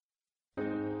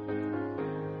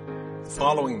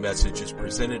following message is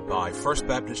presented by First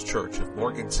Baptist Church of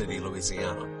Morgan City,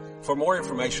 Louisiana. For more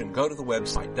information, go to the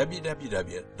website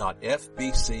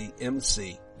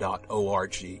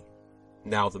www.fbcmc.org.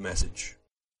 Now the message.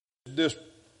 This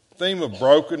theme of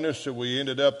brokenness that we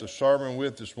ended up the sermon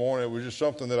with this morning, it was just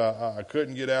something that I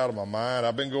couldn't get out of my mind.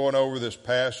 I've been going over this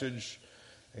passage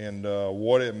and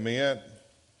what it meant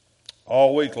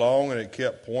all week long, and it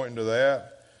kept pointing to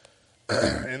that.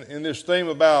 And this theme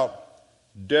about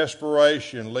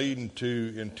desperation leading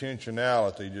to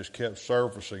intentionality just kept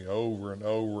surfacing over and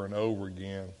over and over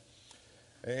again.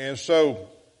 And so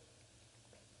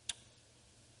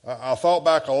I thought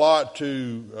back a lot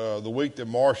to the week that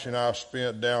Marcia and I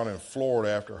spent down in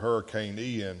Florida after Hurricane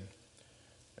Ian,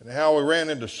 and how we ran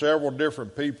into several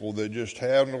different people that just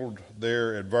handled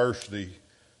their adversity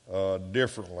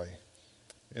differently.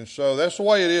 And so that's the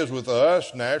way it is with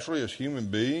us, naturally, as human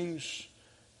beings.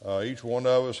 Each one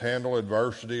of us handle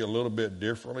adversity a little bit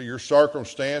differently. Your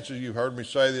circumstances, you've heard me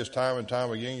say this time and time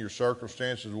again, your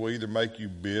circumstances will either make you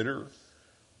bitter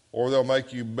or they'll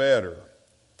make you better.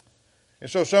 And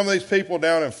so some of these people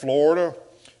down in Florida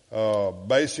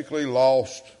basically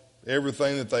lost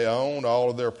everything that they owned. All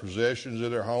of their possessions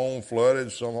of their home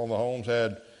flooded. Some of the homes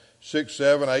had 6,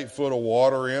 7, 8 foot of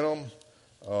water in them,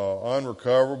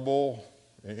 unrecoverable,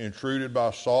 intruded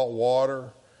by salt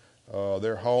water.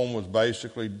 Their home was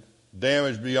basically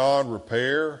damaged beyond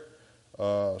repair.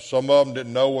 Some of them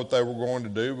didn't know what they were going to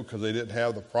do because they didn't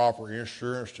have the proper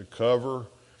insurance to cover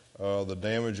the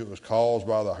damage that was caused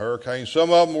by the hurricane.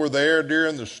 Some of them were there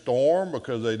during the storm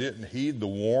because they didn't heed the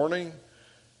warning,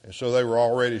 and so they were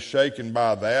already shaken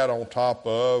by that on top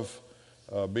of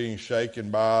being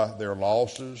shaken by their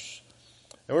losses.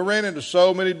 And we ran into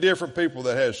so many different people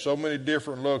that had so many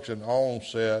different looks and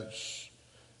onsets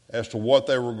as to what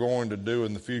they were going to do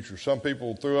in the future. Some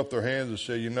people threw up their hands and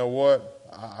said, you know what,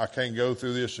 I can't go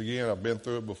through this again. I've been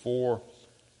through it before.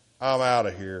 I'm out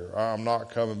of here. I'm not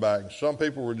coming back. And some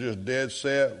people were just dead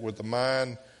set with the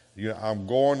mind, I'm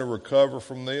going to recover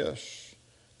from this.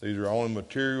 These are only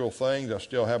material things. I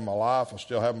still have my life. I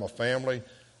still have my family.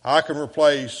 I can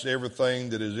replace everything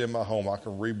that is in my home. I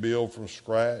can rebuild from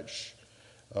scratch.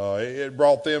 It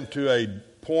brought them to a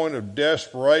point of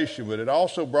desperation, but it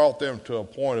also brought them to a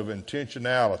point of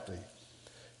intentionality.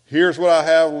 Here's what I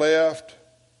have left.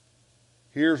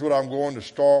 Here's what I'm going to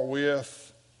start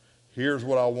with. Here's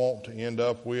what I want to end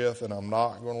up with, and I'm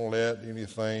not going to let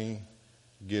anything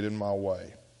get in my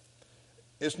way.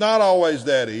 It's not always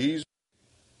that easy,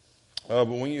 but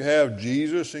when you have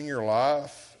Jesus in your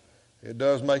life, it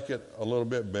does make it a little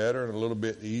bit better and a little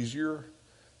bit easier.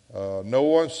 No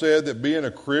one said that being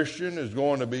a Christian is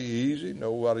going to be easy.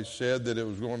 Nobody said that it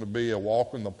was going to be a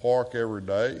walk in the park every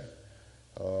day.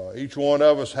 Each one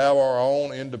of us have our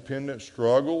own independent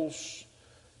struggles.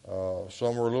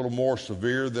 Some are a little more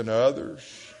severe than others.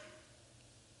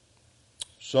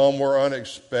 Some were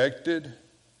unexpected.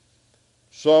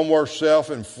 Some were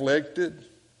self-inflicted.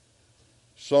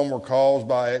 Some were caused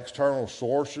by external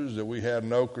sources that we had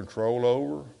no control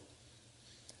over.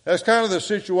 That's kind of the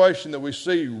situation that we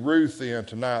see Ruth in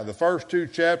tonight. The first 2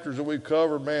 chapters that we've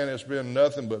covered, man, it's been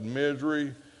nothing but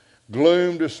misery,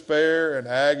 gloom, despair, and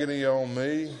agony on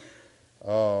me.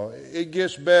 It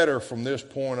gets better from this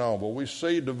point on, but we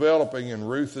see developing in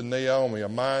Ruth and Naomi a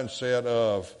mindset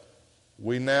of,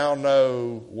 we now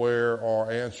know where our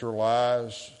answer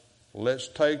lies. Let's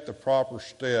take the proper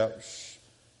steps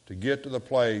to get to the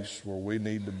place where we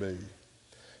need to be.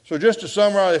 So just to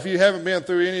summarize, if you haven't been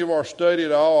through any of our study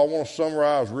at all, I want to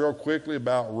summarize real quickly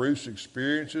about Ruth's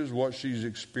experiences, what she's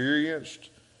experienced,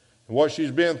 and what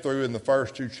she's been through in the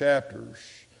first 2 chapters.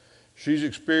 She's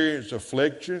experienced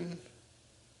affliction.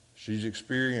 She's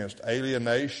experienced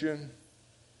alienation.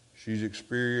 She's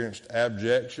experienced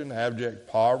abject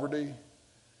poverty.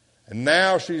 And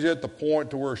now she's at the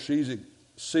point to where she's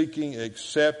seeking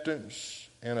acceptance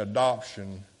and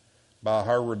adoption by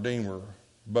her Redeemer,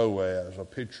 Boaz, a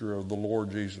picture of the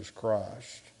Lord Jesus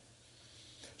Christ.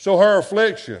 So her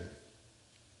affliction,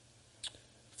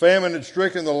 famine had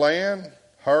stricken the land.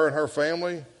 Her and her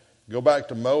family go back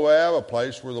to Moab, a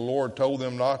place where the Lord told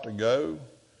them not to go.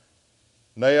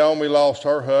 Naomi lost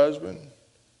her husband.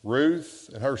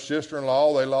 Ruth and her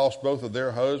sister-in-law, they lost both of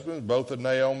their husbands, both of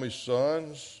Naomi's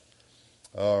sons.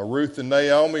 Ruth and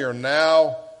Naomi are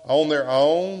now on their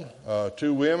own,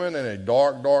 2 women in a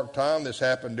dark, dark time. This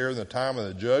happened during the time of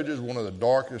the Judges, one of the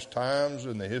darkest times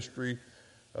in the history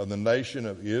of the nation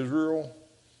of Israel.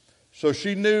 So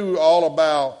she knew all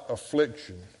about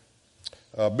affliction.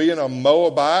 Being a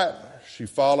Moabite, she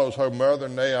follows her mother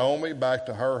Naomi back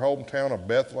to her hometown of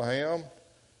Bethlehem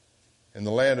in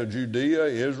the land of Judea,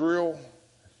 Israel.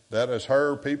 That is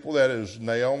her people. That is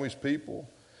Naomi's people.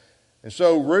 And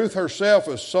so Ruth herself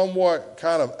is somewhat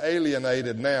kind of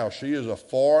alienated now. She is a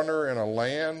foreigner in a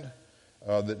land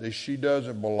that she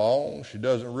doesn't belong. She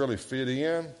doesn't really fit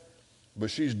in.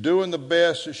 But she's doing the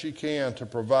best that she can to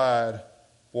provide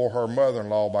for her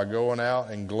mother-in-law by going out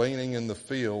and gleaning in the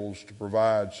fields to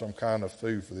provide some kind of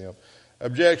food for them.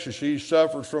 Objection, she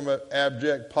suffers from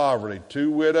abject poverty.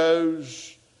 2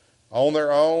 widows on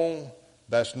their own.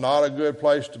 That's not a good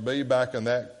place to be back in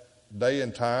that day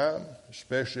and time,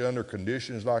 especially under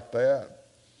conditions like that.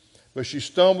 But she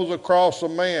stumbles across a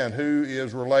man who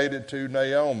is related to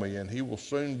Naomi, and he will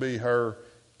soon be her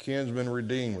kinsman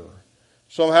redeemer.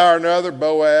 Somehow or another,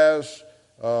 Boaz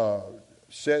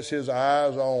sets his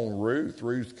eyes on Ruth.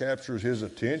 Ruth captures his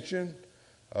attention.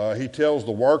 He tells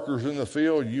the workers in the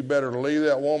field, you better leave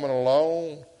that woman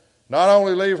alone. Not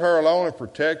only leave her alone and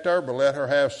protect her, but let her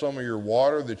have some of your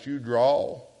water that you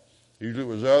draw. Usually it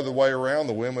was the other way around.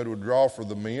 The women would draw for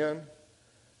the men.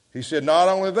 He said, not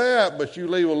only that, but you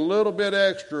leave a little bit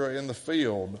extra in the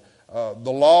field.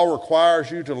 The law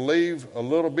requires you to leave a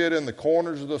little bit in the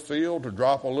corners of the field, to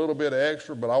drop a little bit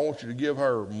extra, but I want you to give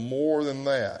her more than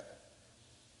that.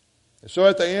 And so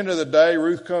at the end of the day,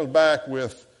 Ruth comes back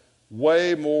with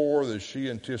way more than she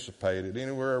anticipated,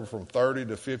 anywhere from 30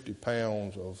 to 50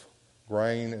 pounds of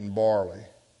grain and barley.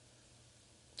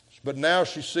 But now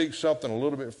she seeks something a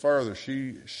little bit further.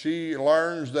 She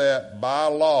learns that by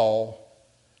law,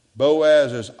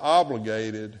 Boaz is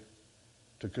obligated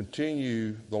to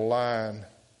continue the line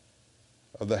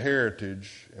of the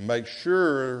heritage and make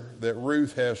sure that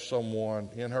Ruth has someone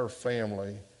in her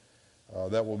family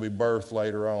that will be birthed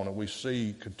later on. And we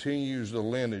see continues the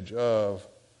lineage of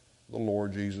the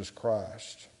Lord Jesus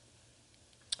Christ.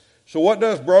 So what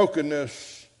does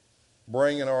brokenness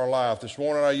bring in our life? This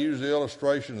morning I used the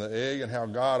illustration of the egg and how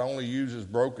God only uses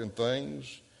broken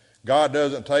things. God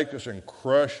doesn't take us and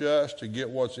crush us to get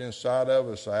what's inside of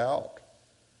us out.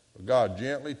 But God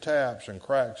gently taps and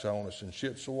cracks on us and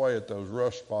chips away at those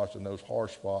rough spots and those hard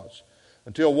spots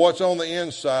until what's on the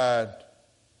inside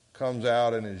comes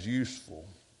out and is useful.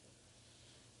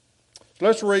 So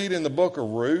let's read in the book of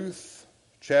Ruth.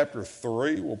 Chapter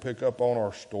 3, we'll pick up on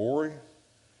our story.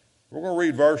 We're going to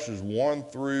read verses 1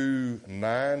 through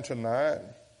 9 tonight.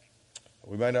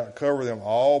 We may not cover them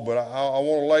all, but I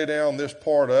want to lay down this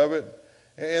part of it.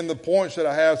 And the points that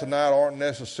I have tonight aren't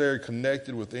necessarily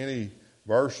connected with any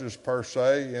verses per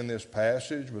se in this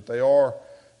passage, but they are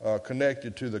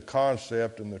connected to the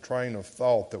concept and the train of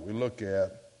thought that we look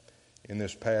at in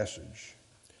this passage.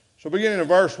 So beginning in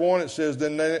verse 1, it says,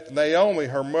 Then Naomi,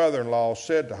 her mother-in-law,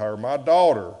 said to her, My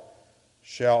daughter,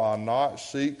 shall I not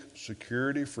seek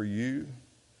security for you,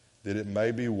 that it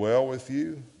may be well with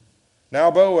you?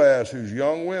 Now Boaz, whose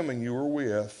young women you were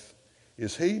with,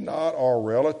 is he not our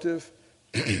relative?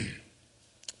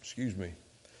 Excuse me.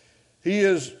 He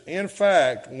is, in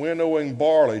fact, winnowing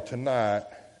barley tonight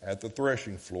at the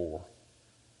threshing floor.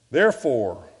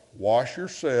 Therefore, wash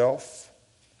yourself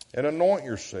and anoint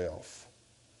yourself.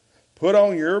 Put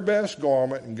on your best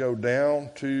garment and go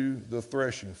down to the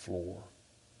threshing floor.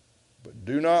 But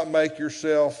do not make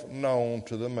yourself known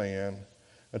to the man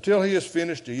until he has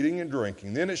finished eating and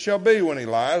drinking. Then it shall be when he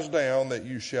lies down that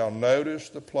you shall notice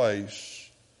the place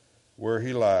where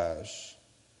he lies.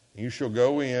 You shall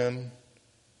go in,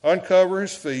 uncover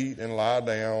his feet, and lie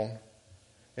down,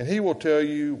 and he will tell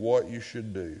you what you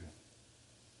should do.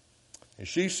 And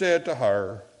she said to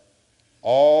her,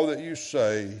 All that you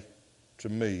say to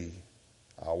me,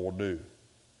 I will do.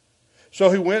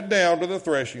 So he went down to the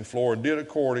threshing floor and did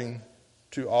according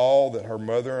to all that her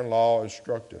mother-in-law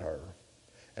instructed her.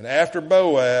 And after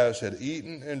Boaz had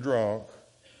eaten and drunk,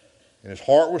 and his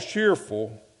heart was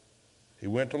cheerful, he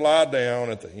went to lie down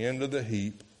at the end of the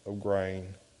heap of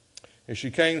grain. And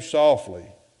she came softly,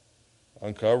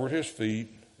 uncovered his feet,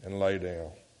 and lay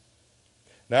down.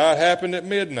 Now it happened at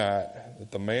midnight that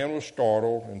the man was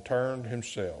startled and turned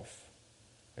himself.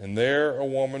 And there a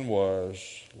woman was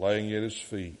laying at his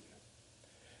feet.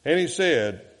 And he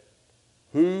said,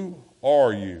 Who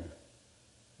are you?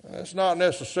 That's not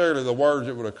necessarily the words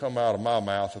that would have come out of my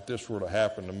mouth if this were to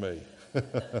happen to me.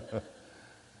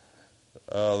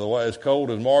 The way as cold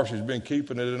as Marcy's been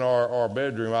keeping it in our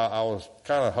bedroom, I was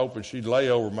kind of hoping she'd lay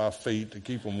over my feet to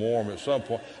keep them warm at some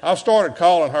point. I started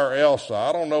calling her Elsa.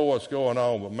 I don't know what's going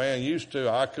on, but man, used to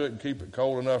I couldn't keep it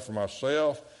cold enough for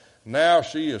myself. Now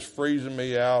she is freezing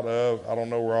me out of, I don't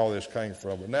know where all this came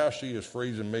from, but now she is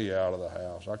freezing me out of the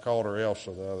house. I called her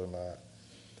Elsa the other night.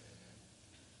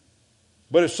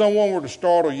 But if someone were to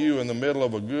startle you in the middle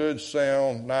of a good,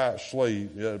 sound night's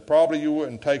sleep, probably you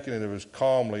wouldn't take it as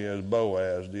calmly as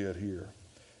Boaz did here.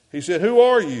 He said, "Who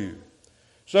are you?"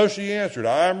 So she answered,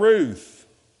 "I am Ruth,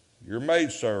 your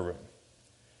maidservant.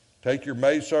 Take your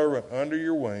maidservant under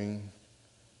your wing,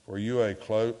 for you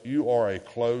are a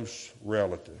close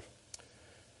relative."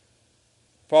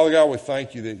 Father God, we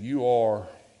thank you that you are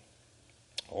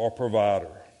our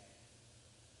provider.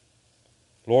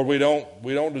 Lord, we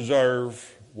don't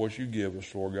deserve what you give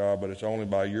us, Lord God, but it's only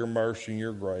by your mercy and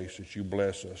your grace that you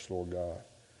bless us, Lord God,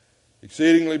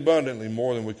 exceedingly abundantly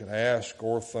more than we can ask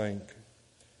or think.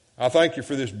 I thank you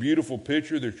for this beautiful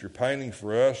picture that you're painting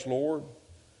for us, Lord.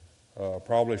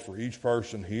 Probably for each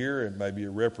person here, and maybe it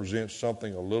represents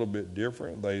something a little bit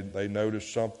different. They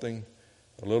notice something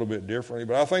a little bit differently.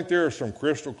 But I think there are some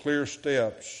crystal clear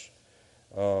steps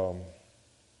that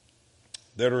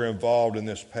are involved in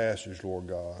this passage, Lord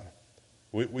God.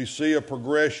 We see a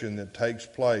progression that takes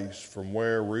place from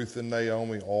where Ruth and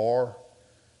Naomi are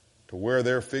to where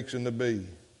they're fixing to be.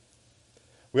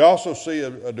 We also see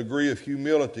a degree of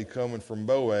humility coming from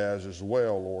Boaz as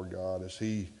well, Lord God, as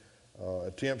he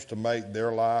attempts to make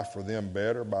their life for them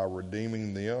better by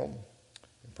redeeming them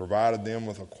and provided them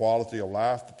with a quality of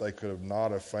life that they could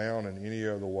not have found in any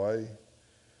other way.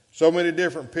 So many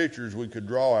different pictures we could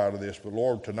draw out of this, but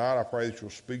Lord, tonight I pray that you'll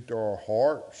speak to our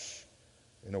hearts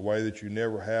in a way that you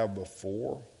never have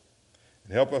before.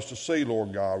 And help us to see,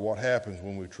 Lord God, what happens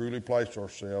when we truly place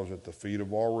ourselves at the feet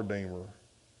of our Redeemer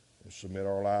and submit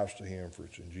our lives to him. For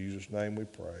it's in Jesus' name we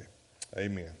pray.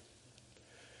 Amen.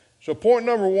 So point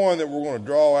number one that we're going to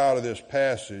draw out of this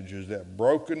passage is that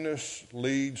brokenness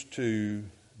leads to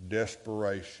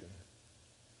desperation.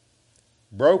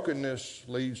 Brokenness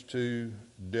leads to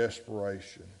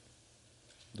desperation.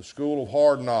 The school of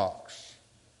hard knocks.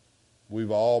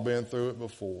 We've all been through it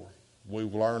before.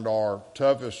 We've learned our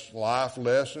toughest life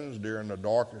lessons during the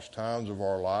darkest times of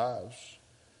our lives.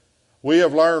 We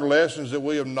have learned lessons that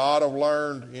we have not have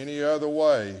learned any other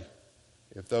way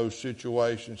if those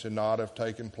situations had not have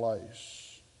taken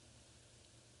place.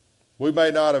 We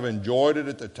may not have enjoyed it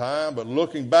at the time, but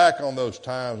looking back on those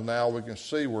times now, we can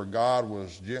see where God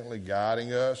was gently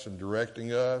guiding us and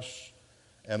directing us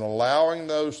and allowing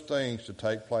those things to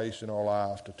take place in our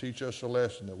life to teach us a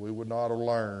lesson that we would not have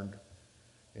learned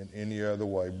in any other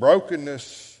way.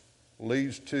 Brokenness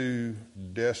leads to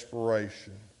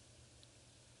desperation.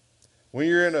 When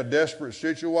you're in a desperate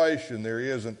situation, there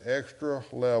is an extra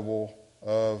level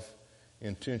of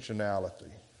intentionality.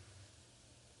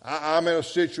 I'm in a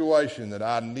situation that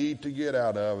I need to get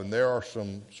out of, and there are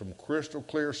some crystal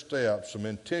clear steps, some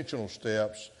intentional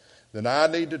steps that I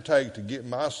need to take to get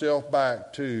myself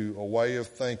back to a way of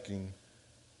thinking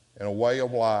and a way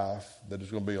of life that is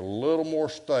going to be a little more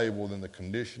stable than the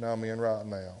condition I'm in right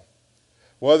now.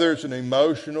 Whether it's an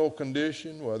emotional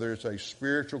condition, whether it's a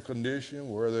spiritual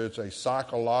condition, whether it's a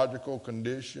psychological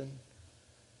condition,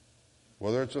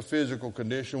 whether it's a physical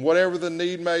condition, whatever the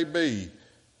need may be,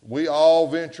 we all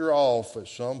venture off at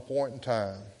some point in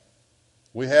time.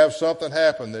 We have something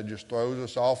happen that just throws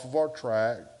us off of our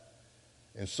track.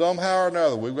 And somehow or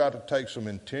another, we've got to take some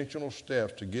intentional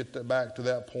steps to get back to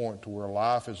that point to where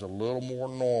life is a little more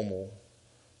normal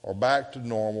or back to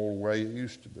normal the way it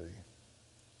used to be.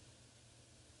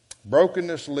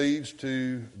 Brokenness leads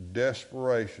to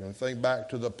desperation. Think back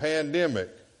to the pandemic.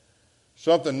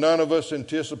 Something none of us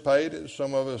anticipated.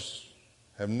 Some of us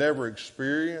have never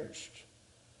experienced.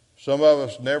 Some of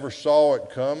us never saw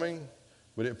it coming,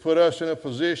 but it put us in a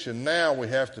position. Now we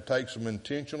have to take some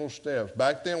intentional steps.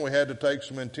 Back then we had to take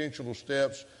some intentional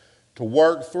steps to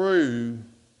work through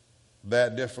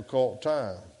that difficult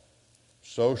time.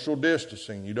 Social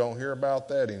distancing, you don't hear about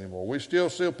that anymore. We still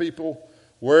see people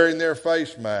wearing their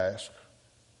face mask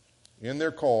in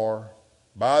their car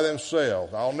by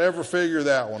themselves. I'll never figure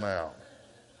that one out.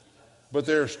 But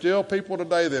there are still people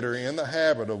today that are in the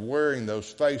habit of wearing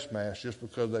those face masks just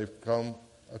because they've become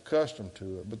accustomed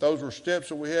to it. But those were steps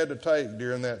that we had to take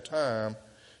during that time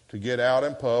to get out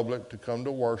in public, to come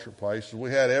to worship places. We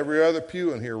had every other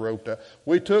pew in here roped out.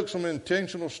 We took some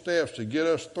intentional steps to get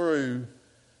us through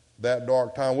that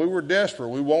dark time. We were desperate.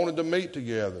 We wanted to meet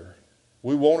together.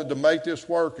 We wanted to make this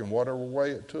work in whatever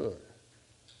way it took.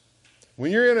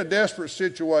 When you're in a desperate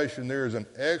situation, there is an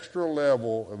extra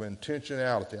level of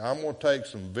intentionality. I'm going to take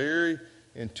some very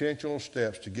intentional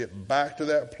steps to get back to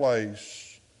that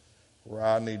place where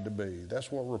I need to be.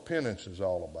 That's what repentance is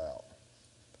all about.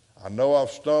 I know I've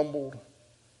stumbled.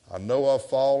 I know I've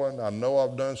fallen. I know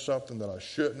I've done something that I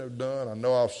shouldn't have done. I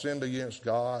know I've sinned against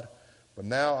God. But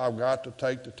now I've got to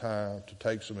take the time to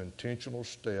take some intentional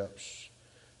steps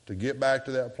to get back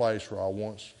to that place where I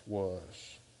once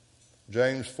was.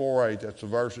 James 4:8, that's a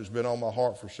verse that's been on my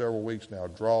heart for several weeks now.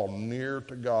 Draw near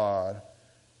to God,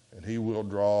 and he will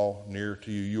draw near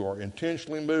to you. You are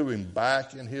intentionally moving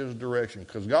back in his direction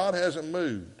because God hasn't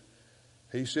moved.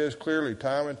 He says clearly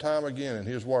time and time again in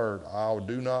his word, I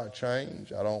do not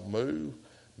change. I don't move.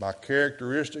 My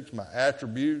characteristics, my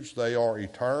attributes, they are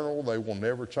eternal. They will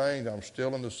never change. I'm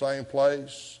still in the same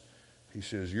place. He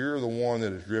says, you're the one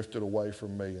that has drifted away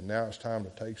from me, and now it's time to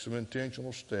take some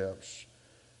intentional steps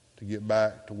to get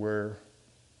back to where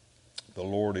the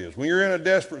Lord is. When you're in a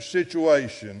desperate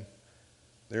situation,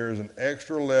 there is an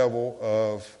extra level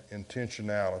of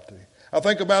intentionality. I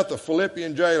think about the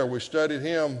Philippian jailer. We studied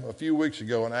him a few weeks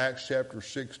ago in Acts chapter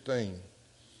 16.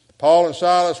 Paul and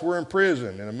Silas were in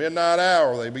prison. In the midnight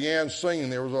hour, they began singing.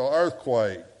 There was an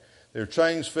earthquake. Their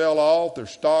chains fell off. Their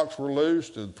stocks were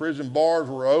loosed. The prison bars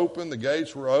were open. The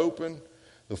gates were open.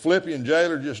 The Philippian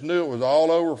jailer just knew it was all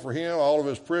over for him. All of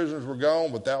his prisoners were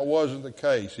gone, but that wasn't the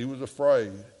case. He was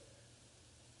afraid.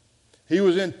 He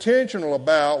was intentional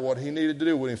about what he needed to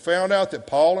do. When he found out that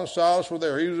Paul and Silas were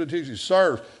there, he was intentional.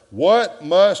 Sirs, what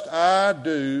must I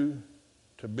do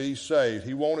to be saved?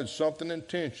 He wanted something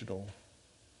intentional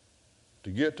to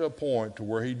get to a point to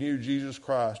where he knew Jesus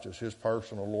Christ as his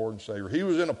personal Lord and Savior. He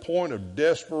was in a point of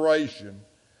desperation,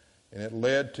 and it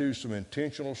led to some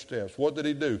intentional steps. What did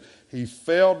he do? He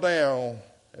fell down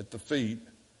at the feet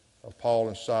of Paul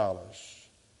and Silas.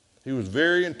 He was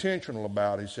very intentional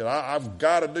about it. He said, I've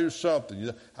got to do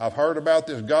something. I've heard about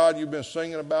this God you've been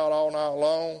singing about all night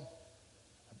long.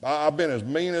 I've been as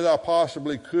mean as I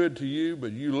possibly could to you,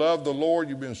 but you love the Lord.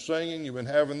 You've been singing. You've been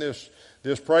having this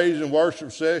praise and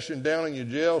worship session down in your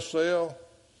jail cell.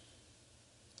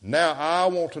 Now I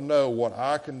want to know what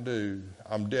I can do.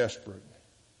 I'm desperate.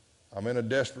 I'm in a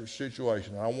desperate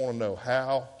situation. I want to know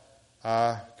how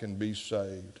I can be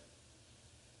saved.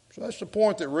 So that's the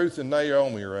point that Ruth and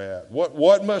Naomi are at.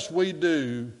 What must we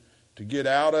do to get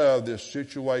out of this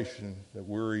situation that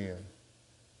we're in?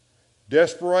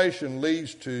 Desperation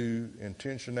leads to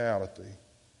intentionality.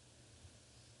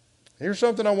 Here's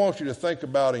something I want you to think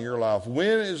about in your life.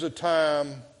 When is a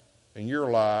time in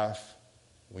your life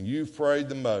when you've prayed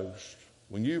the most,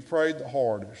 when you've prayed the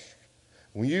hardest,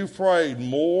 when you've prayed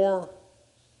more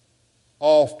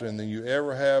often than you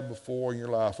ever have before in your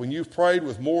life, when you've prayed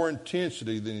with more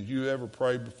intensity than you ever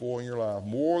prayed before in your life?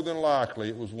 More than likely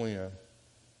it was when?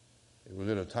 It was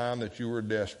at a time that you were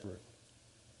desperate.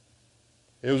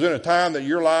 It was in a time that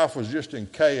your life was just in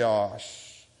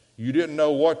chaos. You didn't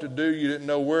know what to do. You didn't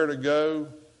know where to go.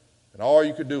 And all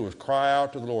you could do was cry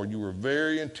out to the Lord. You were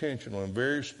very intentional and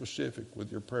very specific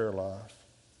with your prayer life.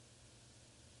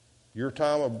 Your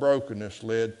time of brokenness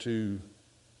led to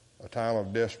a time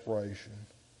of desperation.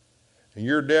 And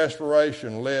your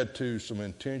desperation led to some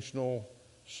intentional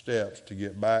steps to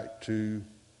get back to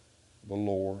the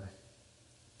Lord.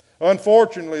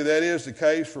 Unfortunately, that is the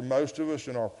case for most of us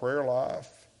in our prayer life.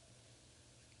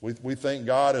 We think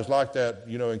God is like that,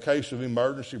 in case of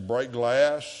emergency, break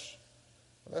glass.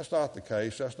 That's not the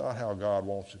case. That's not how God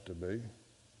wants it to be.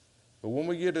 But when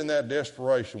we get in that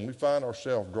desperation, we find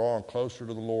ourselves drawing closer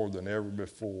to the Lord than ever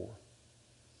before.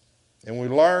 And we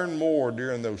learn more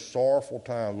during those sorrowful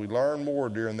times. We learn more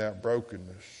during that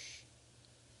brokenness.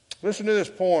 Listen to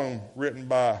this poem written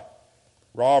by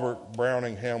Robert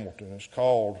Browning Hamilton. It's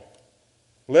called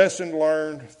Lesson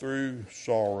Learned Through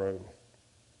Sorrow.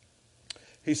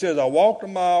 He says, I walked a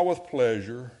mile with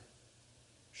pleasure.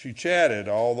 She chatted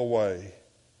all the way,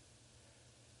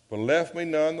 but left me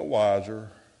none the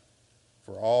wiser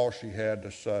for all she had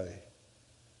to say.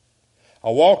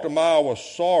 I walked a mile with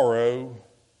sorrow,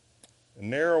 and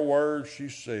narrow words she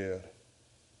said,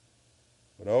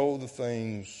 but oh, the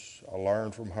things I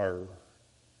learned from her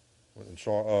when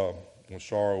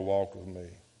sorrow walked with me.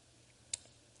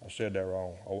 I said that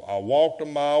wrong. I walked a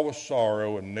mile with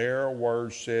sorrow, and narrow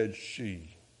words said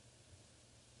she.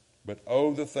 But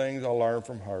oh, the things I learned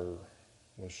from her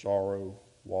when sorrow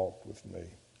walked with me.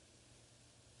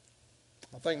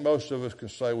 I think most of us can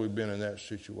say we've been in that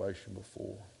situation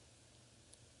before.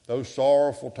 Those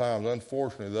sorrowful times,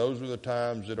 unfortunately, those are the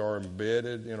times that are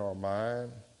embedded in our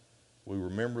mind. We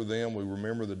remember them. We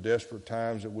remember the desperate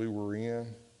times that we were in.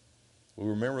 We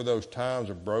remember those times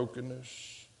of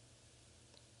brokenness.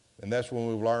 And that's when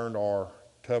we've learned our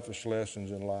toughest lessons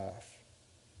in life.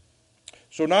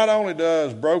 So not only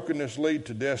does brokenness lead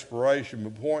to desperation,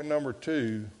 but point number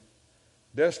 2,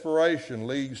 desperation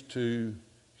leads to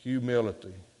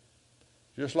humility.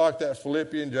 Just like that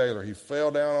Philippian jailer, he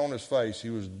fell down on his face. He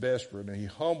was desperate, and he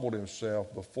humbled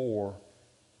himself before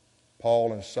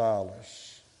Paul and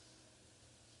Silas.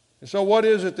 And so what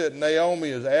is it that Naomi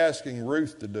is asking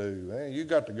Ruth to do? Man, you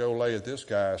got to go lay at this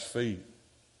guy's feet.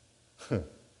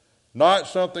 Not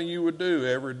something you would do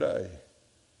every day.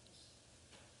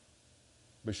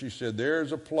 But she said,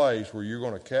 there's a place where you're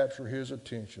going to capture his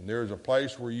attention. There's a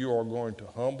place where you are going to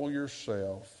humble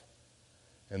yourself.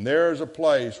 And there's a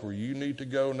place where you need to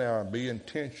go now and be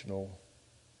intentional.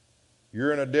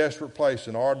 You're in a desperate place,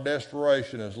 and our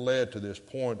desperation has led to this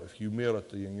point of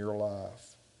humility in your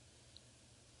life.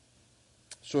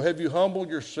 So have you humbled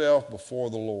yourself before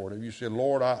the Lord? Have you said,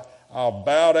 Lord, I'll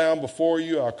bow down before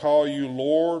you. I'll call you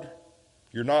Lord.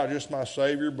 You're not just my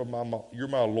Savior, but you're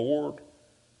my Lord.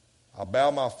 I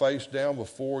bow my face down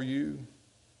before you,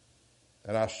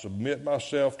 and I submit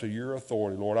myself to your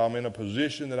authority. Lord, I'm in a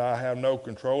position that I have no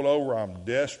control over. I'm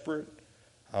desperate.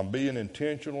 I'm being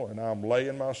intentional, and I'm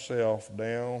laying myself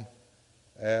down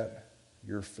at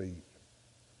your feet.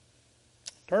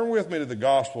 Turn with me to the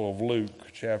Gospel of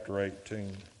Luke, chapter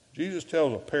 18. Jesus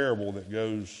tells a parable that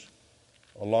goes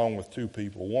along with two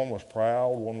people. One was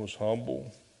proud, one was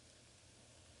humble.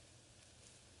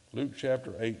 Luke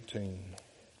chapter 18.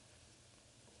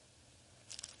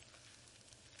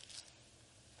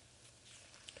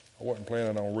 I wasn't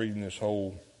planning on reading this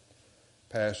whole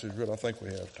passage, but I think we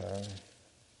have time.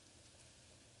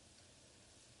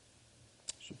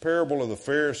 It's a parable of the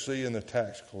Pharisee and the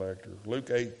tax collector. Luke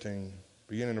 18,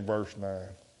 beginning in verse 9.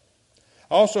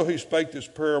 Also he spake this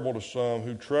parable to some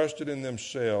who trusted in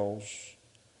themselves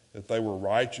that they were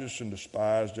righteous and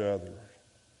despised others.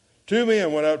 Two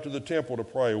men went up to the temple to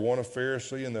pray, one a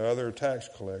Pharisee and the other a tax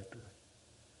collector.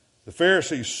 The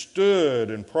Pharisee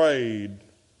stood and prayed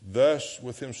thus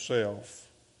with himself,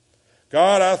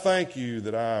 God, I thank you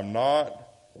that I am not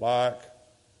like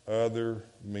other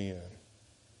men.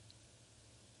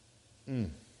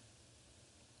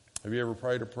 Have you ever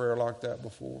prayed a prayer like that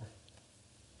before?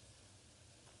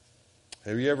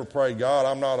 Have you ever prayed, God,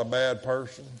 I'm not a bad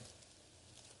person.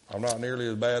 I'm not nearly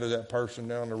as bad as that person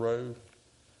down the road.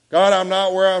 God, I'm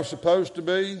not where I'm supposed to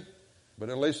be, but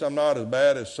at least I'm not as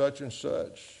bad as such and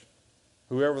such,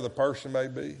 whoever the person may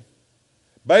be.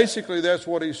 Basically, that's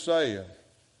what he's saying.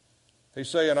 He's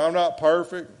saying, I'm not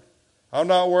perfect. I'm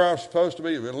not where I'm supposed to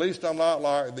be, but at least I'm not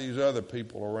like these other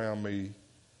people around me.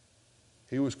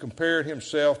 He was comparing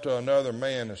himself to another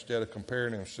man instead of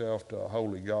comparing himself to a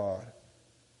holy God.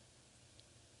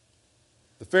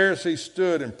 The Pharisee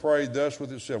stood and prayed thus with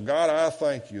himself, God, I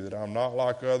thank you that I'm not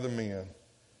like other men.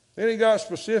 Then he got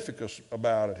specific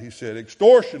about it. He said,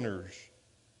 extortioners,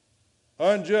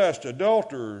 unjust,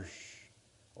 adulterers,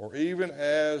 or even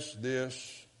as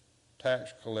this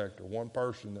tax collector, one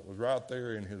person that was right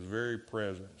there in his very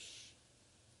presence,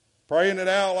 praying it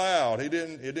out loud. It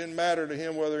didn't matter to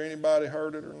him whether anybody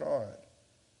heard it or not.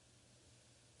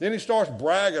 Then he starts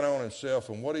bragging on himself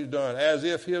and what he's done, as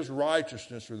if his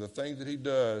righteousness or the things that he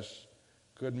does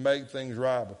could make things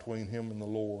right between him and the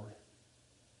Lord.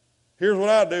 Here's what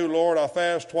I do, Lord. I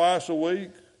fast twice a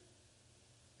week,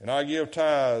 and I give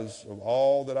tithes of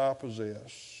all that I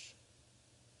possess.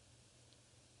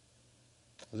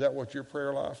 Is that what your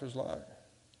prayer life is like?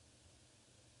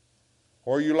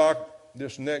 Or are you like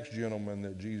this next gentleman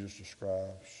that Jesus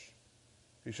describes?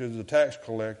 He says the tax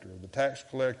collector. The tax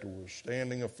collector was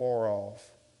standing afar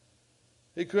off.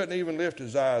 He couldn't even lift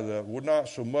his eyes up, would not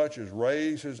so much as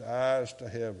raise his eyes to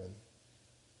heaven.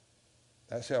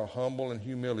 That's how humble and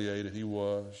humiliated he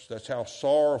was. That's how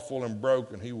sorrowful and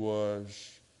broken he was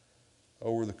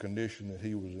over the condition that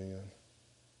he was in.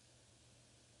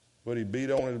 But he beat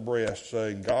on his breast,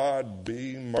 saying, God,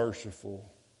 be merciful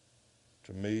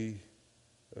to me,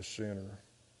 a sinner.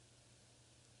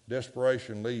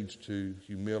 Desperation leads to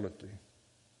humility.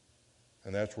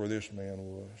 And that's where this man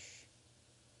was.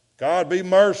 God, be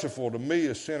merciful to me,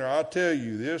 a sinner. I tell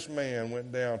you, this man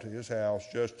went down to his house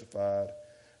justified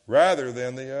rather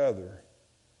than the other.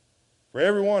 For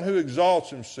everyone who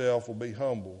exalts himself will be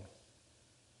humbled.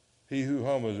 He who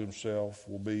humbles himself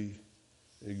will be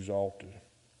exalted.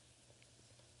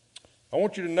 I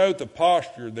want you to note the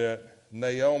posture that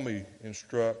Naomi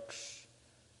instructs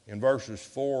in verses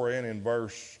 4 and in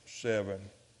verse 7.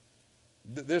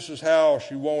 This is how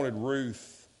she wanted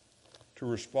Ruth to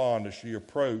respond as she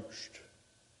approached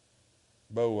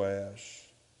Boaz.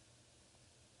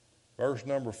 Verse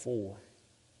number 4.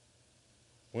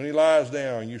 When he lies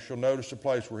down, you shall notice the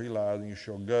place where he lies, and you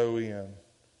shall go in,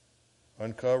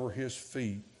 uncover his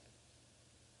feet,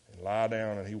 and lie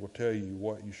down, and he will tell you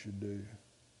what you should do.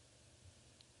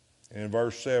 And in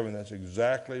verse 7, that's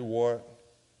exactly what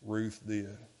Ruth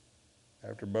did.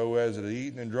 After Boaz had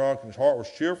eaten and drunk and his heart was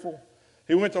cheerful,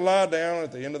 he went to lie down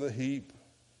at the end of the heap.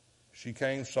 She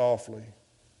came softly,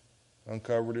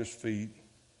 uncovered his feet,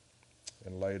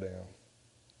 and lay down.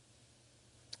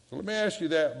 So let me ask you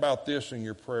about this in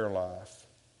your prayer life.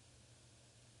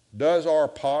 Does our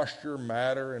posture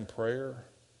matter in prayer?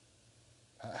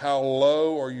 How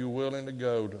low are you willing to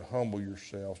go to humble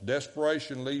yourself?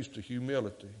 Desperation leads to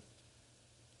humility.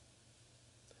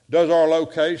 Does our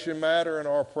location matter in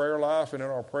our prayer life and in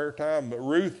our prayer time?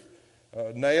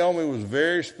 But Naomi was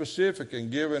very specific in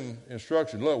giving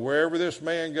instructions. Look, wherever this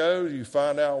man goes, you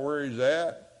find out where he's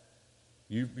at.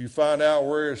 You find out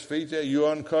where his feet's at. You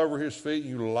uncover his feet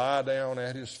and you lie down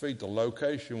at his feet. The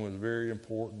location was very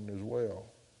important as well.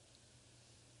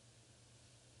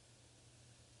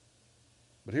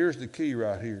 But here's the key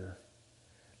right here.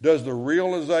 Does the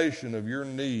realization of your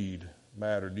need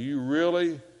matter? Do you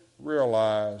really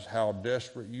realize how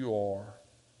desperate you are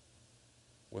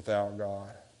without God?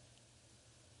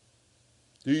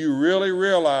 Do you really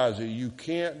realize that you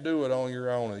can't do it on your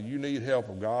own, that you need help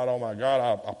of God? Oh my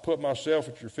God, I put myself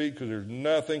at your feet because there's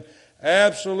nothing,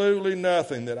 absolutely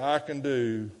nothing that I can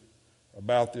do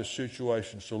about this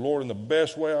situation. So Lord, in the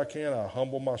best way I can, I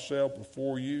humble myself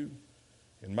before you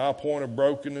in my point of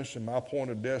brokenness and my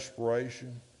point of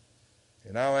desperation.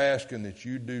 And I'm asking that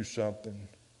you do something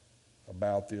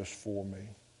about this for me.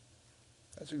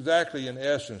 That's exactly, in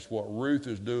essence, what Ruth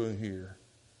is doing here.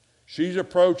 She's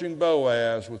approaching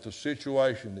Boaz with a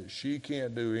situation that she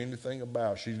can't do anything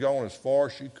about. She's gone as far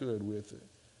as she could with it.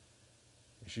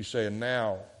 She's saying,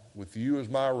 now, with you as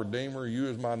my Redeemer, you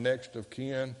as my next of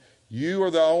kin, you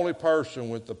are the only person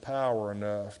with the power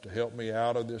enough to help me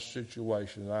out of this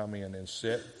situation that I'm in and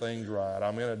set things right.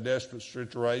 I'm in a desperate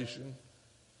situation.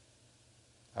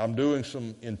 I'm doing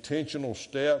some intentional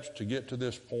steps to get to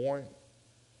this point,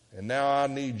 and now I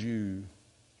need you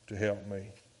to help me.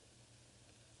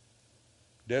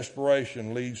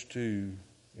 Desperation leads to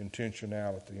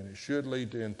intentionality, and it should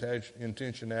lead to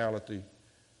intentionality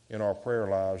in our prayer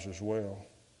lives as well.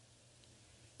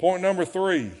 Point number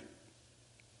 3.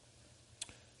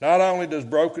 Not only does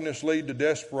brokenness lead to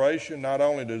desperation, not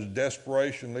only does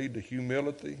desperation lead to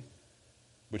humility,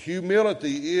 but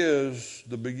humility is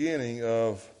the beginning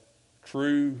of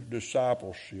true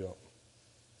discipleship.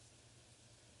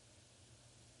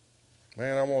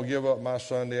 Man, I'm going to give up my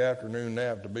Sunday afternoon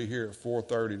nap to be here at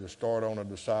 4:30 to start on a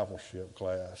discipleship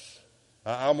class.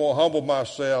 I'm going to humble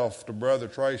myself to Brother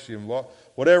Tracey, and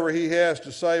whatever he has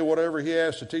to say, whatever he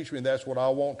has to teach me, that's what I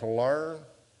want to learn.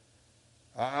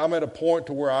 I'm at a point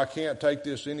to where I can't take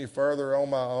this any further on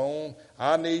my own.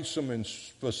 I need some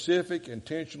specific,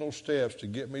 intentional steps to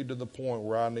get me to the point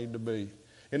where I need to be.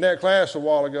 In that class a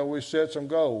while ago, we set some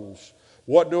goals.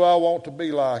 What do I want to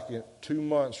be like in 2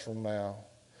 months from now?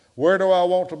 Where do I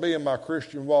want to be in my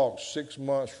Christian walk 6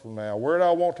 months from now? Where do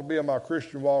I want to be in my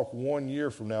Christian walk 1 year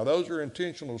from now? Those are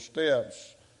intentional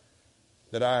steps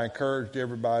that I encouraged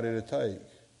everybody to take.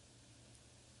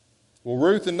 Well,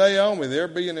 Ruth and Naomi, they're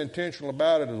being intentional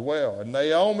about it as well. And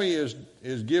Naomi is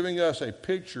giving us a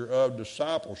picture of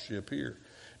discipleship here.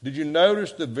 Did you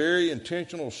notice the very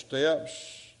intentional steps,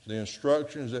 the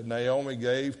instructions that Naomi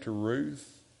gave to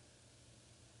Ruth?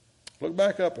 Look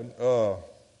back up in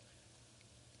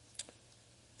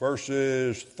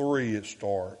verses 3 it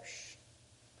starts.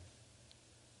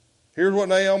 Here's what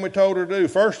Naomi told her to do.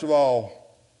 First of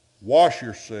all, wash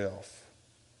yourself.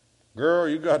 Girl,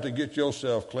 you got to get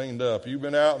yourself cleaned up. You've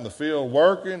been out in the field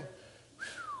working.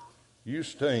 You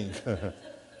stink.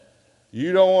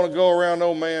 You don't want to go around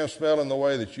no man smelling the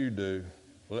way that you do.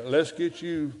 Let's get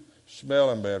you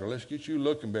smelling better. Let's get you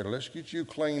looking better. Let's get you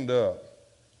cleaned up.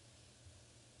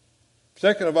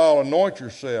 Second of all, anoint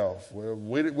yourself. Well,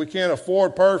 we can't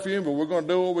afford perfume, but we're going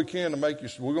to do what we can to make you.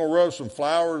 We're going to rub some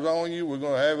flowers on you. We're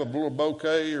going to have a little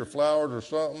bouquet or flowers or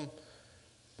something.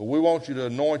 But we want you to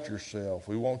anoint yourself.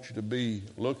 We want you to be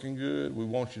looking good. We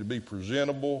want you to be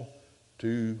presentable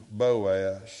to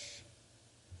Boaz.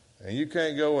 And you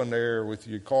can't go in there with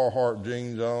your Carhartt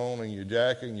jeans on and your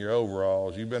jacket and your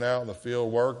overalls. You've been out in the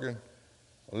field working.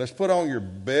 Let's put on your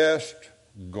best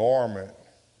garment.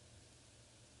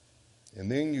 And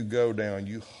then you go down,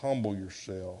 you humble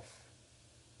yourself.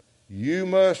 You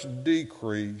must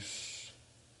decrease,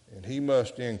 and he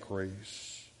must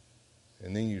increase.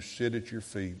 And then you sit at your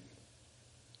feet.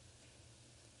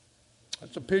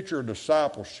 That's a picture of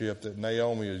discipleship that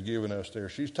Naomi is giving us there.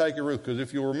 She's taking Ruth, because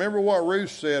if you remember what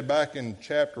Ruth said back in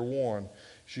chapter 1,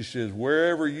 she says,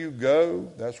 wherever you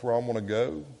go, that's where I'm going to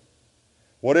go.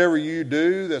 Whatever you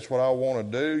do, that's what I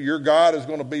want to do. Your God is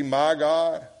going to be my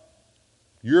God.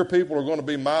 Your people are going to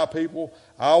be my people.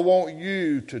 I want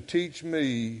you to teach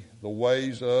me the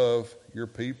ways of your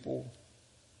people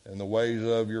and the ways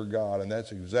of your God. And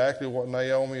that's exactly what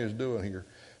Naomi is doing here.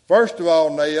 First of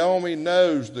all, Naomi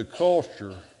knows the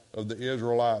culture of the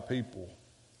Israelite people.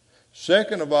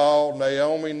 Second of all,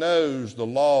 Naomi knows the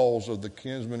laws of the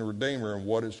kinsman redeemer and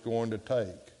what it's going to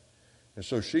take. And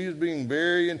so she is being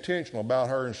very intentional about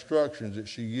her instructions that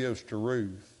she gives to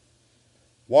Ruth.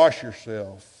 Wash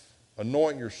yourself,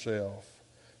 anoint yourself,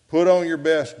 put on your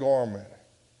best garment,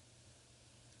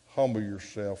 humble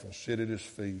yourself and sit at his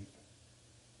feet.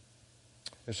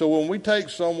 And so when we take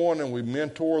someone and we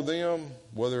mentor them,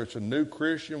 whether it's a new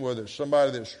Christian, whether it's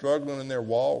somebody that's struggling in their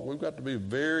walk, we've got to be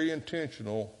very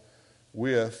intentional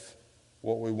with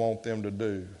what we want them to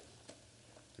do.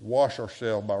 Wash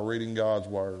ourselves by reading God's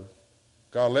word.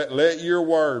 God, let your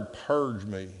word purge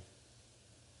me.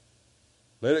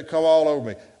 Let it come all over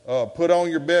me. Put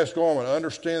on your best garment.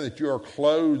 Understand that you are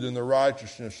clothed in the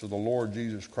righteousness of the Lord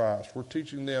Jesus Christ. We're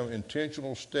teaching them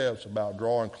intentional steps about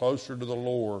drawing closer to the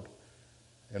Lord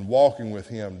and walking with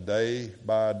him day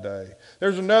by day.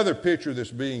 There's another picture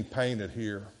that's being painted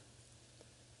here.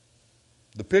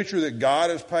 The picture that God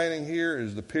is painting here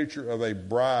is the picture of a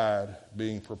bride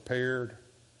being prepared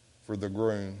for the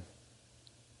groom.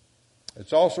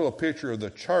 It's also a picture of the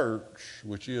church,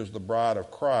 which is the bride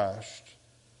of Christ,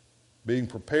 being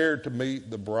prepared to meet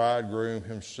the bridegroom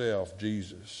himself,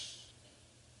 Jesus.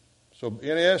 So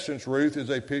in essence, Ruth is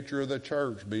a picture of the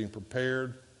church being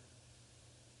prepared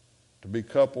to be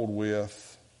coupled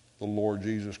with the Lord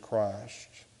Jesus Christ.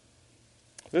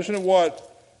 Listen to what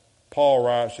Paul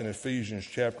writes in Ephesians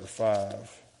chapter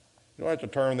 5. You don't have to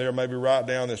turn there, maybe write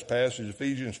down this passage,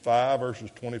 Ephesians 5,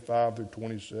 verses 25 through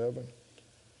 27.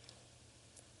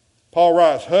 Paul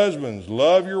writes, husbands,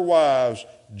 love your wives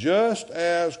just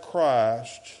as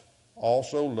Christ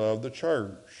also loved the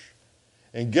church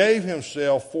and gave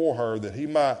himself for her that he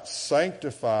might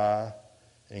sanctify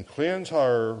and cleanse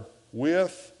her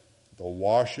with the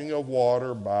washing of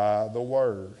water by the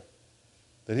word,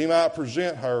 that he might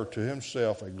present her to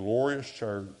himself a glorious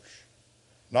church,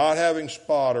 not having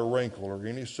spot or wrinkle or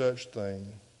any such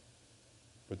thing,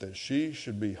 but that she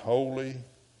should be holy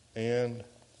and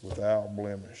without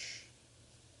blemish.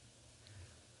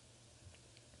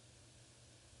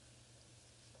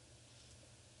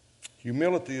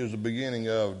 Humility is the beginning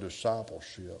of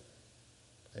discipleship.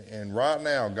 And right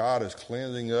now, God is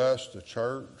cleansing us, the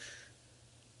church,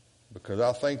 because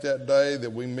I think that day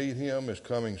that we meet him is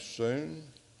coming soon.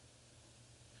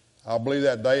 I believe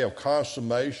that day of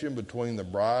consummation between the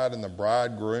bride and the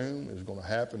bridegroom is going to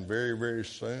happen very, very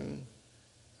soon.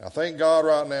 I think God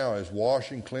right now is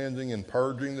washing, cleansing, and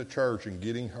purging the church and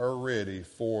getting her ready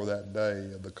for that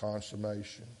day of the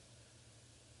consummation.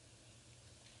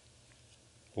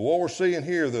 But what we're seeing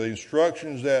here, the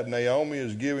instructions that Naomi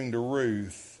is giving to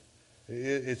Ruth,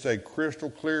 it's a crystal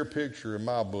clear picture in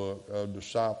my book of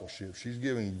discipleship. She's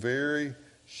giving very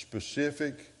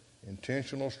specific,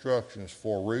 intentional instructions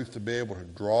for Ruth to be able to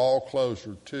draw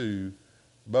closer to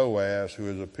Boaz, who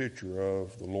is a picture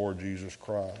of the Lord Jesus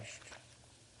Christ.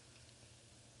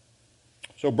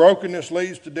 So brokenness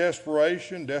leads to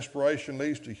desperation. Desperation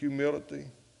leads to humility.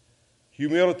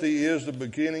 Humility is the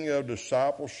beginning of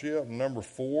discipleship. Number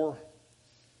 4,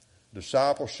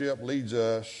 discipleship leads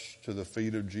us to the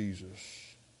feet of Jesus.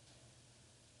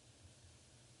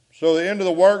 So the end of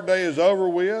the workday is over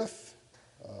with.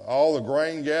 All the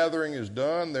grain gathering is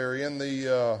done. They're in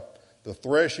the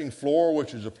threshing floor,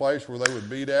 which is a place where they would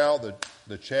beat out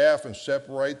the chaff and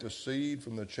separate the seed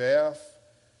from the chaff.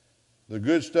 The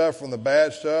good stuff from the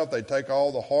bad stuff, they take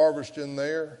all the harvest in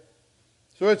there.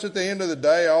 So it's at the end of the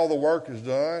day, all the work is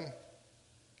done.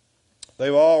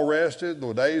 They've all rested.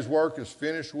 The day's work is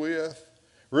finished with.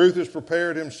 Ruth has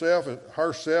prepared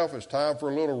herself. It's time for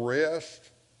a little rest.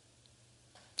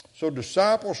 So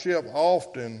discipleship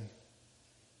often,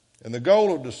 and the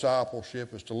goal of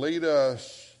discipleship is to lead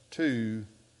us to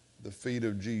the feet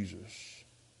of Jesus.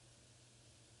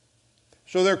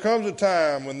 So there comes a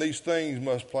time when these things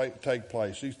must take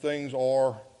place. These things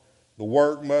are, the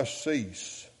work must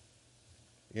cease.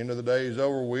 End of the day is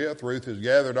over with. Ruth has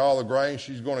gathered all the grain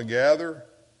she's going to gather.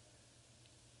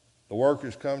 The work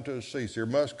has come to a cease. There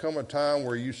must come a time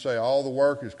where you say, all the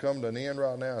work has come to an end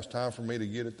right now. It's time for me to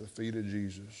get at the feet of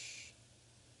Jesus.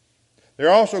 There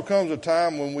also comes a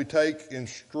time when we take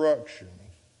instruction.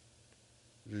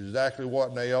 Which is exactly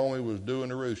what Naomi was doing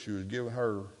to Ruth. She was giving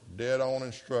her dead-on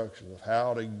instructions of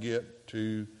how to get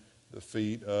to the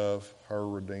feet of her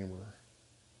Redeemer.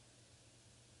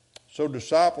 So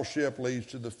discipleship leads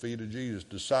to the feet of Jesus.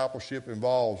 Discipleship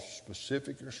involves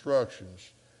specific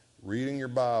instructions, reading your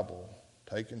Bible,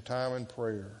 taking time in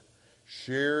prayer,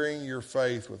 sharing your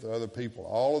faith with other people.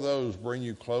 All of those bring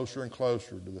you closer and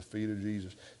closer to the feet of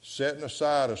Jesus. Setting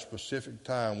aside a specific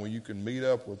time when you can meet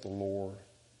up with the Lord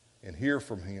and hear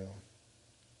from him.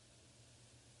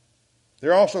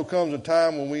 There also comes a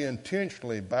time when we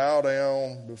intentionally bow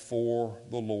down before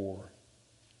the Lord.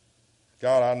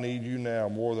 God, I need you now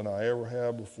more than I ever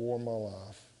have before in my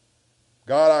life.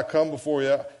 God, I come before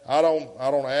you. I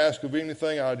don't ask of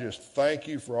anything. I just thank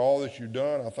you for all that you've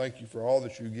done. I thank you for all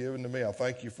that you've given to me. I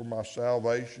thank you for my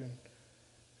salvation.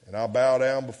 And I bow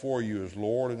down before you as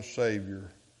Lord and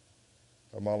Savior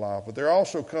of my life. But there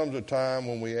also comes a time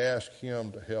when we ask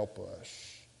him to help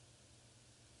us,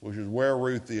 which is where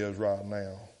Ruth is right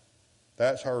now.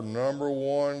 That's her number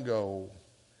one goal,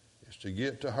 is to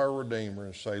get to her Redeemer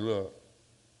and say, look,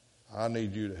 I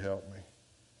need you to help me.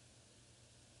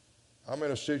 I'm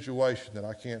in a situation that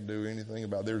I can't do anything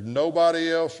about. There's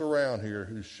nobody else around here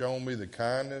who's shown me the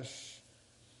kindness.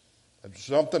 If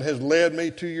something has led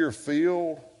me to your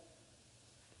field,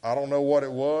 I don't know what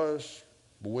it was,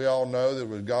 but we all know that it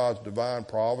was God's divine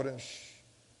providence.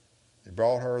 He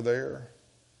brought her there.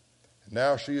 And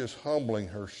now she is humbling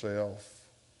herself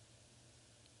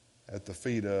at the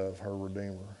feet of her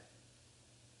Redeemer.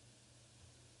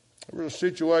 There was a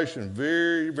situation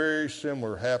very, very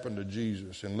similar happened to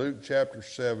Jesus in Luke chapter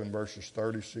 7, verses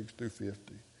 36 through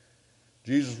 50.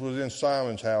 Jesus was in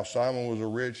Simon's house. Simon was a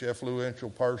rich, influential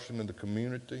person in the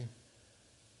community.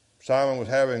 Simon was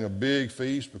having a big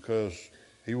feast because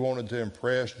he wanted to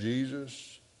impress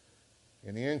Jesus.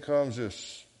 And in comes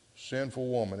this sinful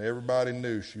woman. Everybody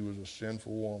knew she was a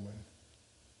sinful woman.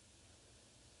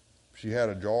 She had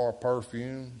a jar of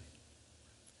perfume,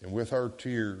 and with her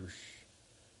tears,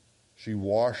 she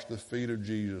washed the feet of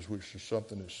Jesus, which is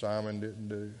something that Simon didn't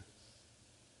do.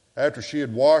 After she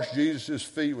had washed Jesus'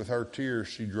 feet with her tears,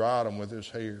 she dried them with his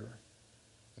hair.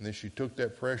 And then she took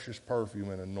that precious perfume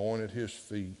and anointed his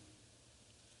feet.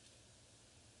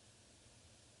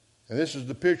 And this is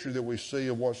the picture that we see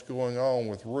of what's going on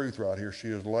with Ruth right here. She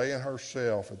is laying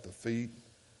herself at the feet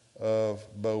of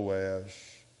Boaz,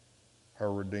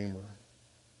 her Redeemer.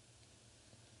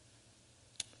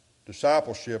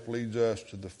 Discipleship leads us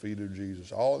to the feet of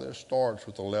Jesus. All of this starts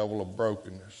with a level of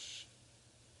brokenness.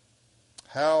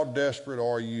 How desperate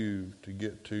are you to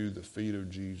get to the feet of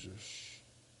Jesus?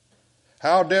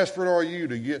 How desperate are you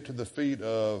to get to the feet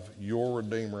of your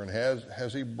Redeemer? And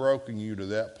has he broken you to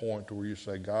that point to where you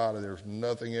say, God, there's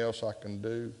nothing else I can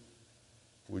do?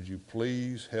 Would you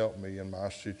please help me in my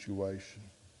situation?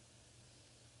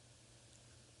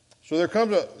 So there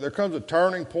comes a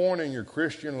turning point in your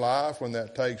Christian life when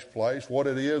that takes place. What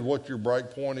it is, what your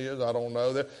break point is, I don't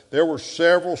know. There were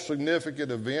several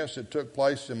significant events that took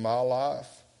place in my life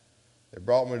that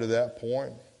brought me to that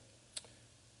point.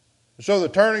 So the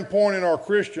turning point in our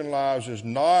Christian lives is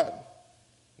not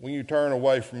when you turn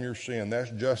away from your sin.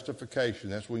 That's justification.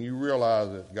 That's when you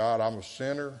realize that, God, I'm a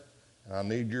sinner and I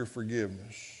need your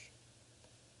forgiveness.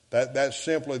 That's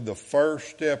simply the first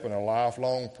step in a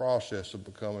lifelong process of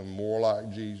becoming more like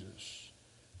Jesus.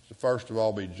 So first of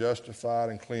all, be justified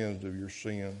and cleansed of your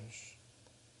sins.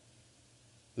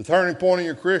 The turning point in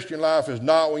your Christian life is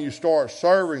not when you start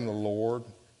serving the Lord.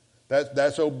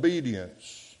 That's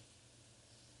obedience.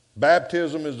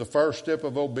 Baptism is the first step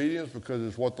of obedience because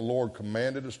it's what the Lord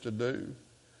commanded us to do.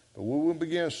 But when we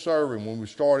begin serving, when we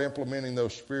start implementing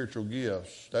those spiritual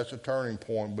gifts, that's a turning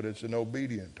point, but it's an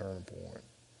obedient turning point.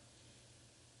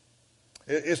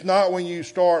 It's not when you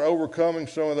start overcoming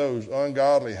some of those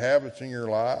ungodly habits in your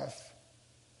life.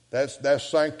 That's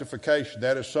sanctification.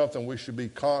 That is something we should be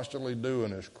constantly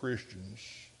doing as Christians,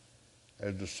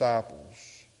 as disciples.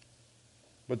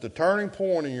 But the turning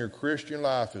point in your Christian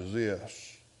life is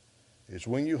this. It's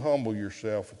when you humble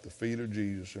yourself at the feet of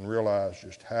Jesus and realize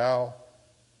just how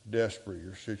desperate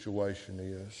your situation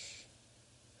is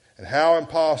and how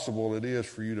impossible it is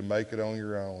for you to make it on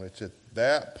your own. It's at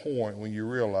that point when you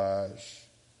realize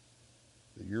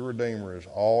that your Redeemer is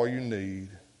all you need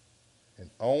and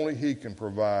only he can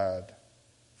provide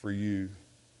for you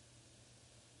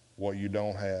what you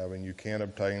don't have and you can't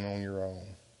obtain on your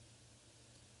own.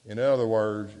 In other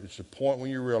words, it's the point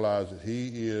when you realize that he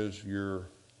is your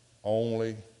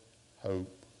only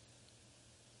hope.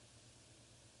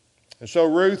 And so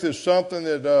Ruth is something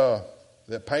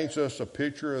that paints us a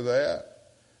picture of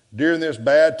that. During this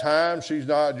bad time, she's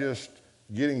not just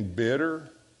getting bitter,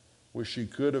 which she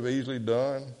could have easily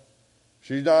done.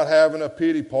 She's not having a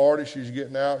pity party. She's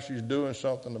getting out. She's doing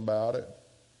something about it.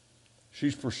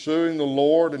 She's pursuing the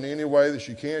Lord in any way that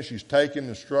she can. She's taking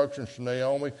instructions from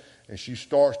Naomi, and she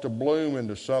starts to bloom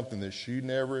into something that she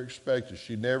never expected.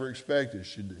 She never expected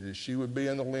she would be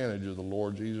in the lineage of the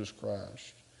Lord Jesus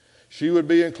Christ. She would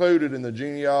be included in the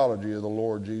genealogy of the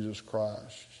Lord Jesus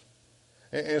Christ.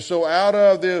 And so out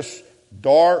of this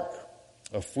dark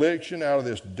affliction, out of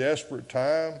this desperate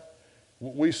time,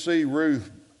 we see Ruth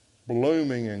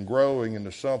blooming and growing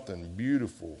into something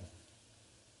beautiful,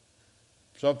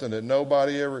 something that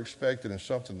nobody ever expected and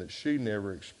something that she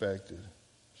never expected,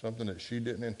 something that she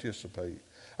didn't anticipate.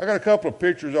 I got a couple of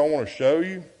pictures I want to show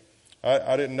you.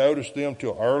 I didn't notice them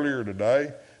till earlier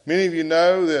today. Many of you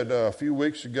know that a few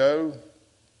weeks ago,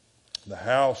 the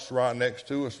house right next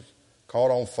to us caught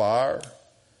on fire,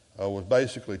 was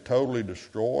basically totally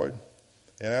destroyed.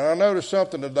 And I noticed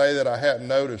something today that I hadn't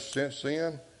noticed since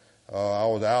then. I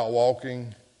was out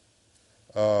walking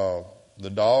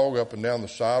the dog up and down the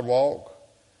sidewalk.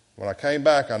 When I came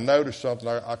back, I noticed something.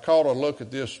 I caught a look at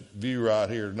this view right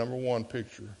here, number one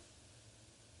picture.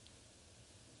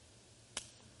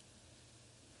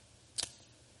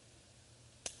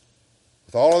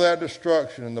 With all of that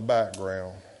destruction in the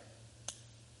background,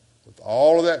 with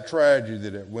all of that tragedy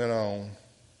that it went on,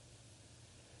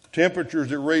 temperatures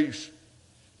that reached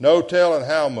no telling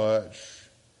how much,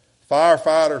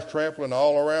 firefighters trampling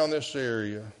all around this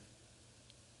area,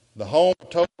 the home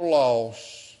total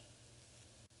loss.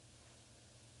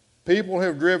 People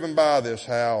have driven by this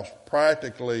house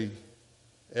practically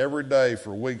every day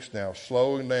for weeks now,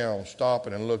 slowing down,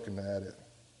 stopping and looking at it.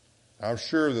 I'm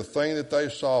sure the thing that they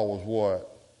saw was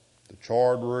what? The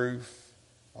charred roof,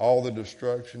 all the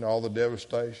destruction, all the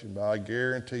devastation. But I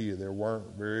guarantee you there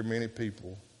weren't very many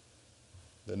people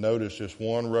that noticed this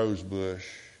one rose bush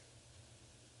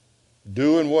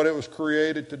doing what it was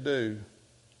created to do,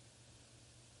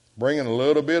 bringing a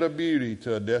little bit of beauty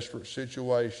to a desperate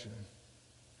situation.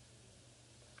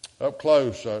 Up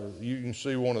close, you can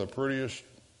see one of the prettiest,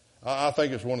 I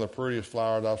think it's one of the prettiest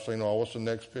flowers I've seen. Oh, what's the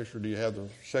next picture? Do you have the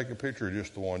second picture or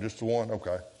just the one? Just the one?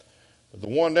 Okay. But the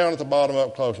one down at the bottom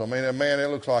up close, I mean, man,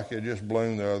 it looks like it just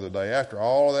bloomed the other day. After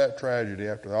all of that tragedy,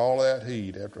 after all of that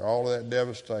heat, after all of that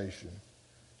devastation,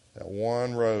 that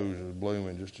one rose is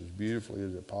blooming just as beautifully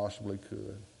as it possibly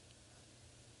could.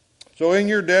 So in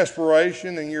your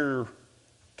desperation, in your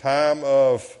time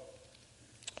of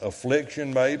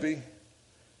affliction maybe,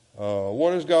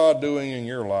 what is God doing in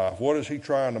your life? What is He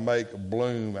trying to make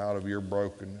bloom out of your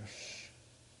brokenness?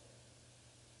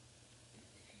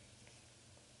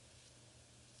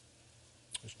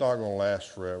 It's not going to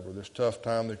last forever, this tough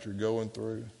time that you're going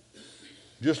through.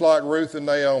 Just like Ruth and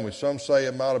Naomi, some say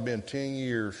it might have been 10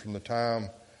 years from the time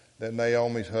that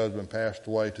Naomi's husband passed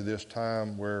away to this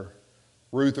time where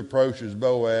Ruth approaches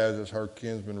Boaz as her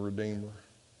kinsman redeemer.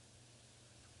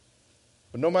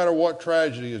 But no matter what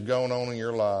tragedy is going on in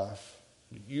your life,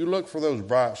 you look for those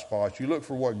bright spots. You look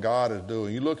for what God is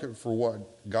doing. You look for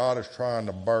what God is trying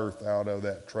to birth out of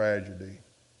that tragedy.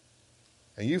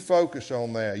 And you focus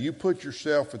on that. You put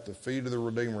yourself at the feet of the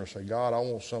Redeemer and say, God, I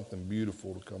want something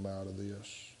beautiful to come out of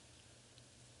this.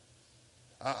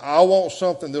 I want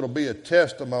something that'll be a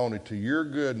testimony to your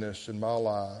goodness in my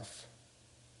life.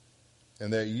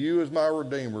 And that you as my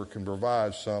Redeemer can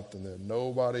provide something that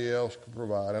nobody else can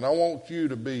provide. And I want you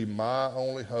to be my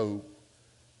only hope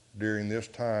during this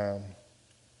time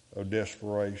of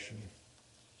desperation.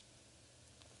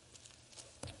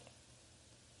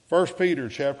 1 Peter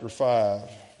chapter 5,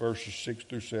 verses 6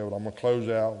 through 7. I'm going to close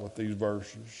out with these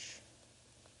verses.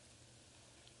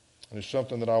 And it's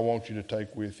something that I want you to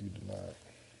take with you tonight.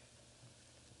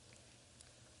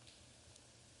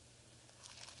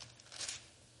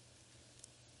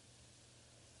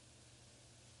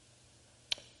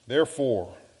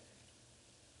 Therefore,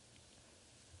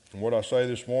 and what I say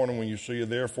this morning, when you see a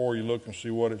therefore, you look and see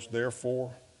what it's there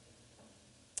for.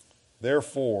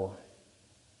 Therefore,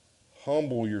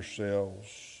 humble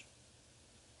yourselves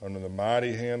under the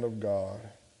mighty hand of God,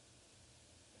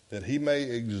 that He may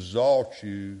exalt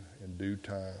you in due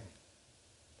time,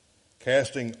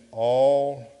 casting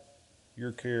all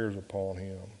your cares upon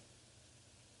Him,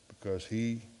 because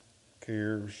He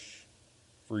cares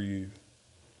for you.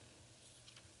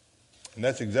 And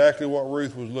that's exactly what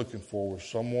Ruth was looking for, was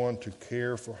someone to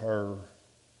care for her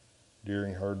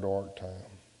during her dark time.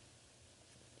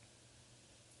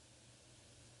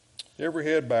 Every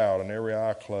head bowed and every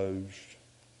eye closed.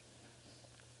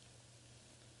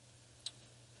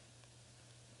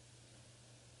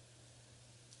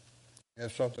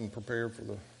 Have something prepared for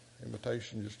the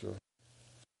invitation, just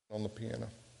on the piano.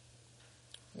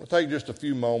 We'll take just a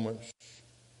few moments.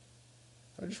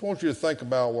 I just want you to think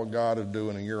about what God is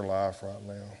doing in your life right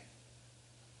now.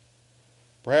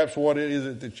 Perhaps what is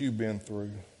it that you've been through?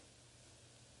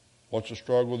 What's a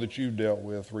struggle that you've dealt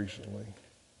with recently?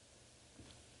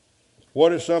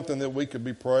 What is something that we could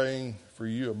be praying for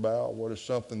you about? What is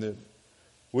something that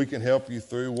we can help you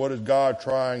through? What is God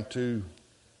trying to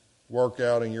work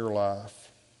out in your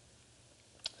life?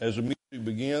 As the music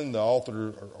begins, the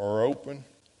altars are open.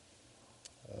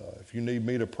 If If you need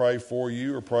me to pray for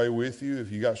you or pray with you,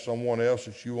 if you got someone else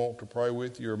that you want to pray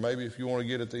with you, or maybe if you want to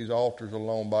get at these altars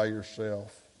alone by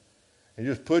yourself, and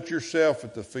just put yourself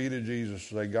at the feet of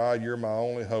Jesus and say, God, you're my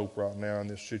only hope right now in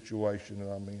this situation that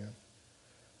I'm in.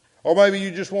 Or maybe you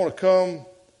just want to come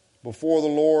before the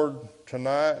Lord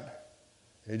tonight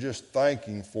and just thank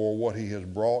Him for what He has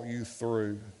brought you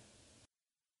through.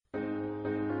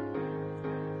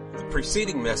 The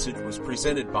preceding message was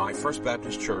presented by First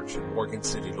Baptist Church in Morgan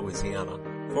City, Louisiana.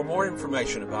 For more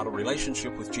information about a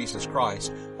relationship with Jesus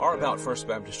Christ or about First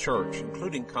Baptist Church,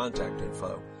 including contact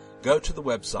info, go to the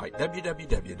website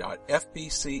www.fbcmc.org.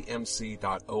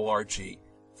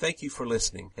 Thank you for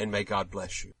listening, and may God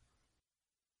bless you.